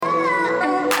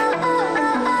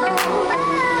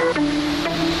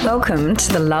Welcome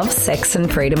to the Love, Sex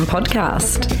and Freedom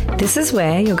podcast. This is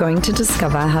where you're going to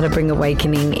discover how to bring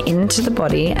awakening into the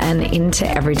body and into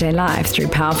everyday life through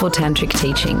powerful tantric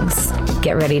teachings.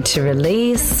 Get ready to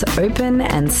release, open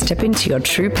and step into your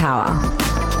true power.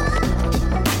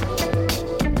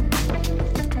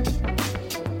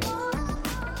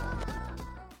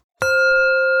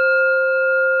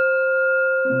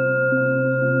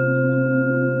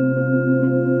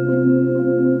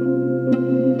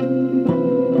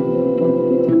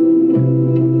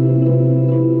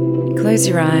 Close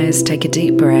your eyes, take a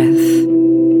deep breath,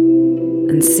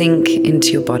 and sink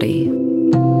into your body.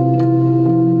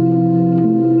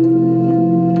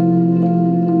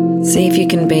 See if you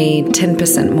can be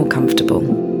 10% more comfortable.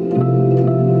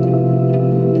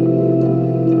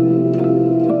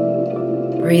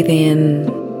 Breathe in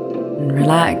and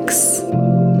relax,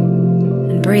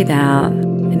 and breathe out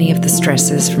any of the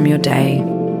stresses from your day.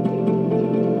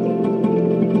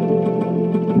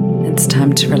 It's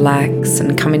time to relax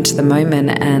and come into the moment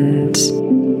and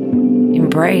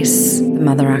embrace the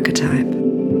Mother Archetype.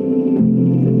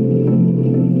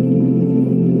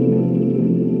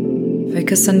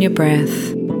 Focus on your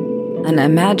breath and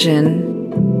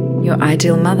imagine your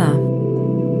ideal mother.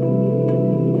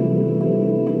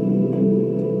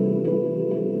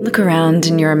 Look around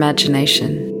in your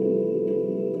imagination.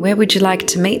 Where would you like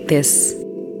to meet this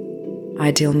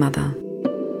ideal mother?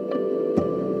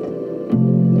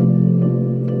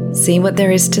 See what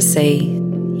there is to see,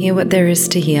 hear what there is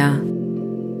to hear,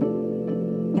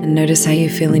 and notice how you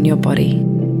feel in your body.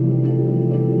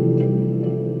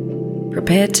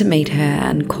 Prepare to meet her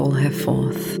and call her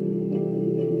forth.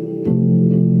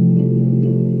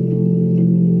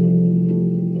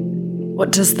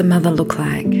 What does the mother look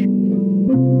like?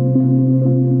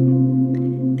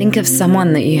 Think of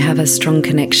someone that you have a strong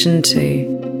connection to,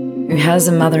 who has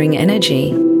a mothering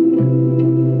energy.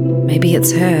 Maybe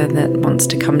it's her that wants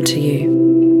to come to you.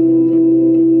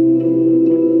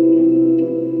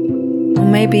 Or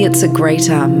maybe it's a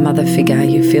greater mother figure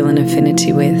you feel an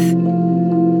affinity with.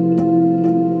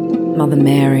 Mother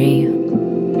Mary,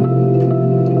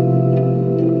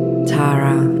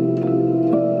 Tara,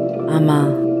 Amma.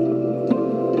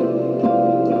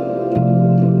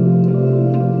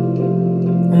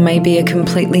 Or maybe a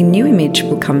completely new image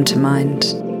will come to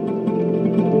mind.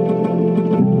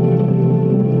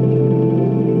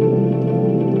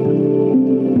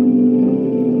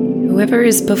 Whoever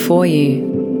is before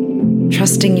you,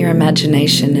 trusting your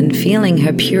imagination and feeling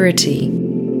her purity,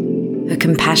 her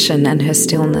compassion and her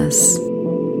stillness.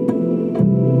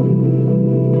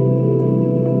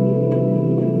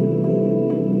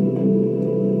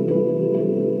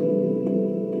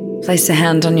 Place a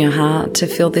hand on your heart to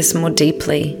feel this more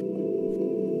deeply.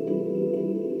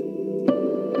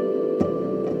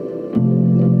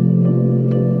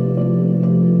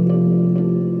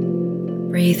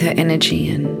 Breathe her energy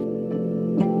in.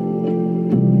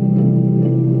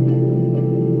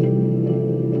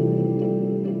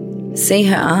 See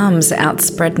her arms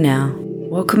outspread now,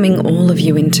 welcoming all of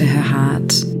you into her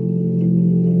heart.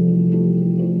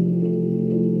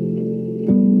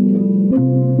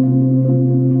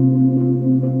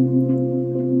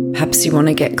 Perhaps you want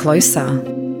to get closer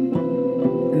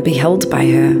and be held by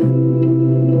her.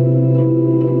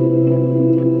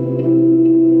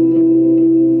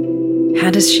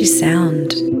 How does she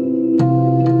sound?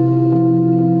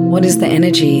 What is the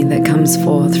energy that comes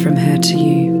forth from her to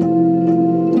you?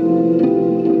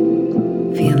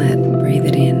 Feel it, breathe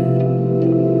it in.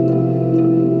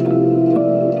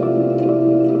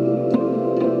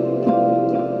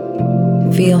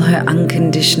 Feel her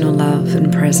unconditional love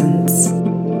and presence,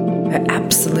 her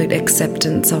absolute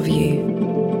acceptance of you,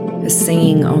 her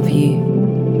seeing of you.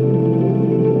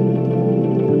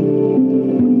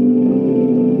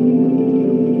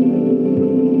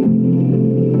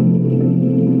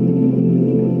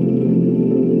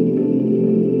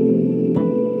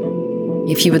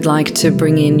 If you would like to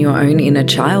bring in your own inner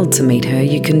child to meet her,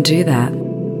 you can do that.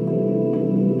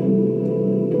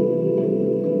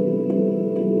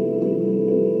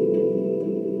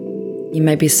 You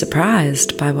may be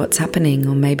surprised by what's happening,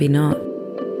 or maybe not.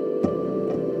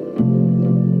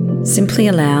 Simply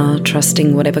allow,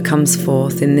 trusting whatever comes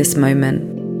forth in this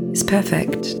moment is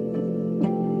perfect.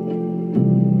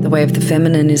 The way of the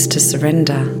feminine is to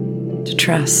surrender, to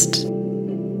trust,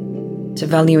 to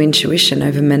value intuition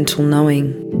over mental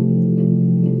knowing.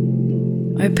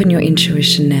 Open your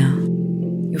intuition now,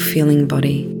 your feeling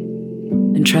body,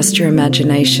 and trust your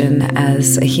imagination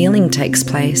as a healing takes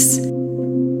place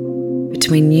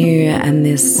between you and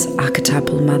this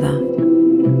archetypal mother,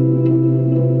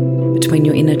 between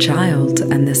your inner child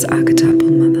and this archetypal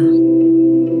mother.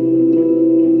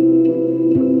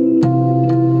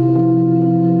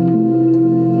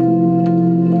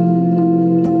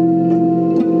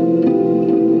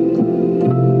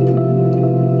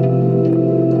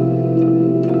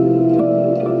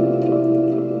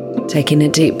 Take in a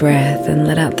deep breath and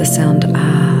let out the sound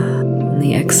ah on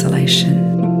the exhalation.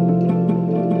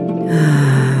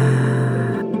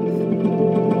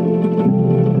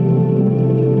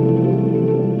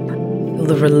 Feel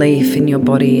the relief in your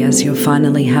body as you're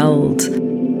finally held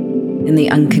in the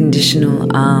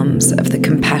unconditional arms of the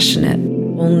compassionate,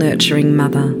 all-nurturing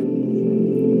mother.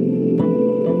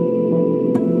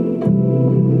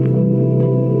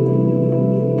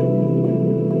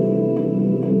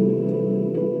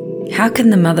 How can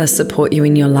the mother support you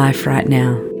in your life right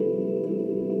now,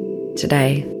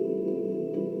 today?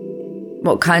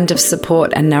 What kind of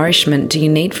support and nourishment do you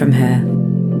need from her?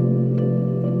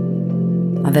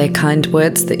 Are there kind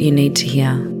words that you need to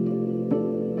hear?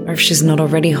 Or if she's not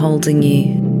already holding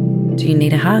you, do you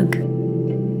need a hug?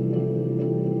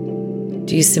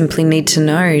 Do you simply need to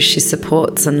know she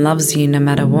supports and loves you no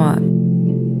matter what?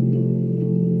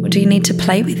 Or do you need to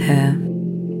play with her?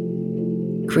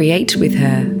 Create with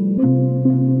her?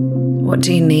 What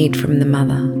do you need from the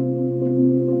mother?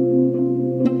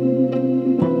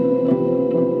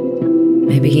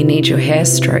 Maybe you need your hair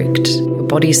stroked, your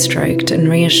body stroked, and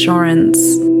reassurance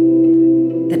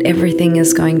that everything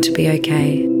is going to be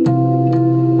okay,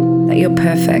 that you're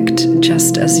perfect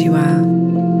just as you are.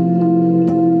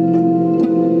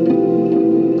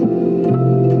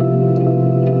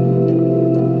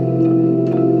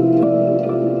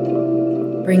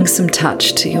 Bring some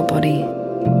touch to your body.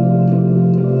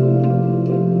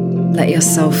 Let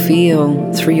yourself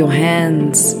feel through your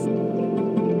hands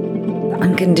the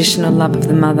unconditional love of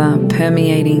the mother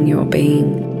permeating your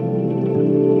being.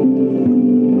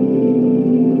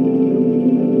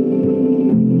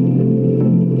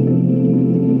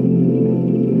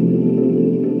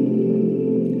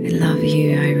 I love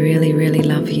you. I really, really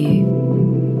love you.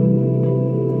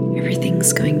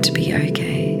 Everything's going to be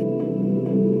okay.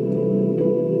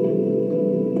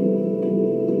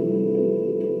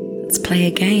 Play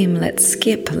a game, let's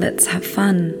skip, let's have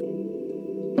fun.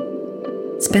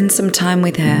 Spend some time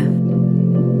with her.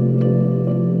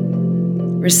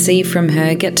 Receive from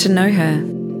her, get to know her.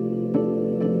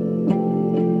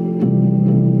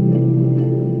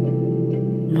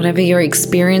 Whatever you're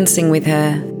experiencing with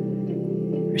her,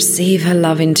 receive her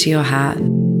love into your heart.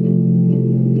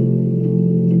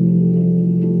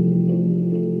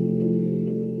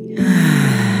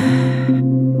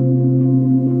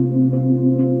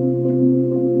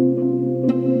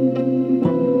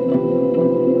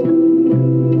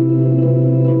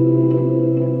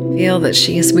 Feel that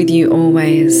she is with you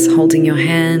always, holding your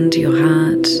hand, your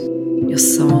heart, your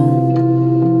soul,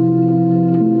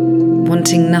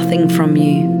 wanting nothing from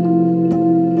you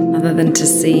other than to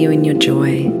see you in your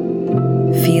joy,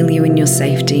 feel you in your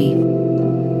safety,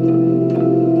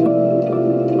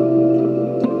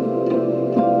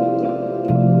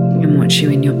 and watch you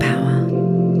in your power.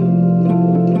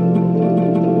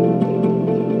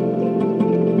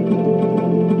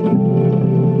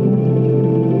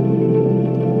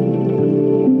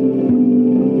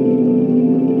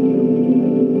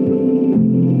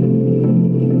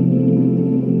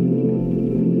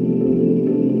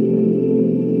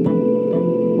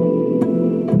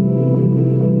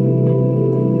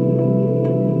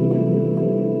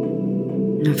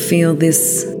 Feel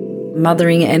this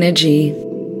mothering energy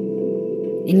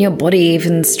in your body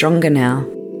even stronger now.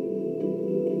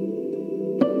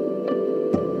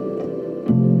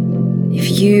 If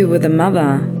you were the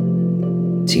mother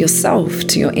to yourself,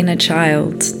 to your inner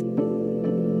child,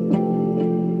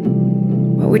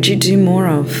 what would you do more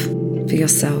of for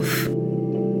yourself?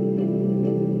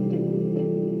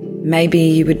 Maybe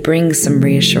you would bring some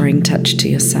reassuring touch to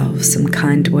yourself, some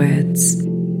kind words.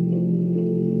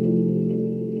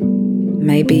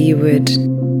 Maybe you would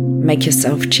make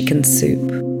yourself chicken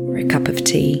soup or a cup of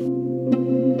tea.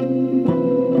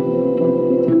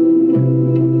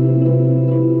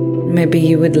 Maybe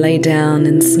you would lay down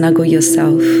and snuggle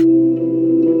yourself.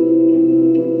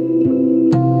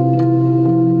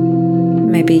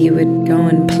 Maybe you would go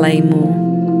and play more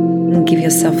and give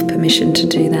yourself permission to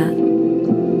do that.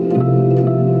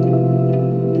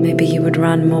 Maybe you would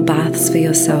run more baths for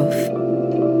yourself.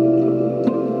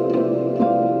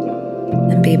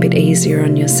 Be a bit easier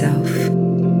on yourself.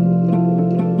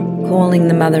 Calling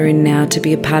the mother in now to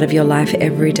be a part of your life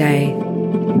every day,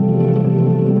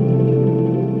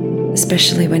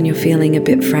 especially when you're feeling a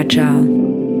bit fragile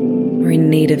or in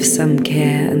need of some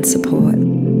care and support.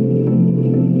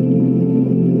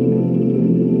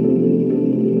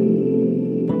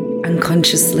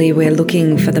 Unconsciously, we're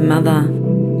looking for the mother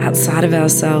outside of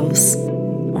ourselves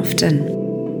often.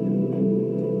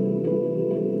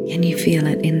 Can you feel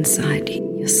it inside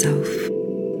yourself?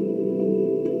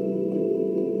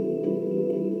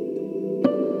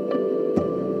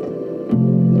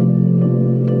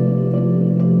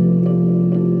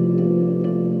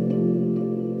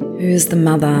 is the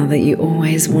mother that you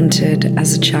always wanted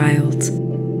as a child.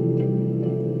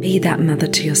 Be that mother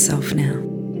to yourself now.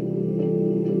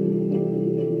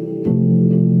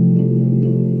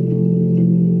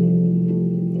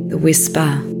 The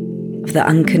whisper of the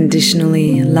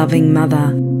unconditionally loving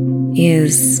mother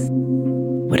is,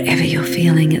 whatever you're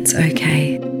feeling, it's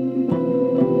okay.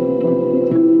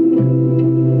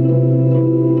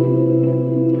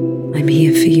 I'm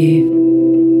here for you.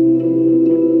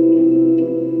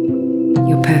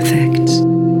 You're perfect,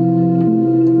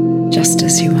 just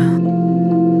as you are.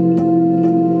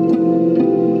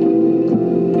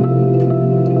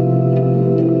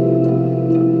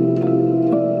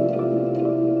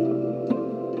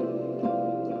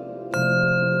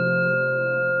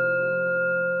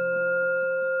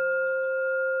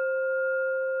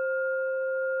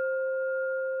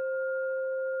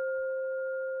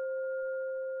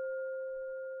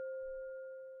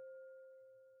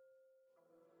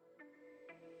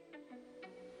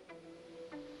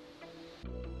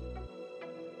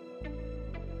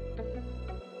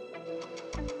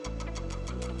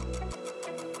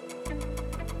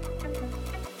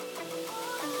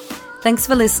 Thanks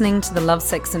for listening to the Love,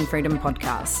 Sex and Freedom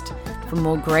podcast. For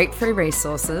more great free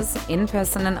resources,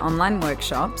 in-person and online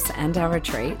workshops, and our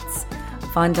retreats,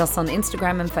 find us on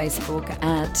Instagram and Facebook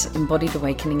at Embodied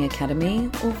Awakening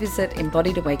Academy or visit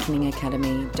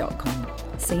embodiedawakeningacademy.com.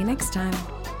 See you next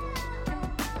time.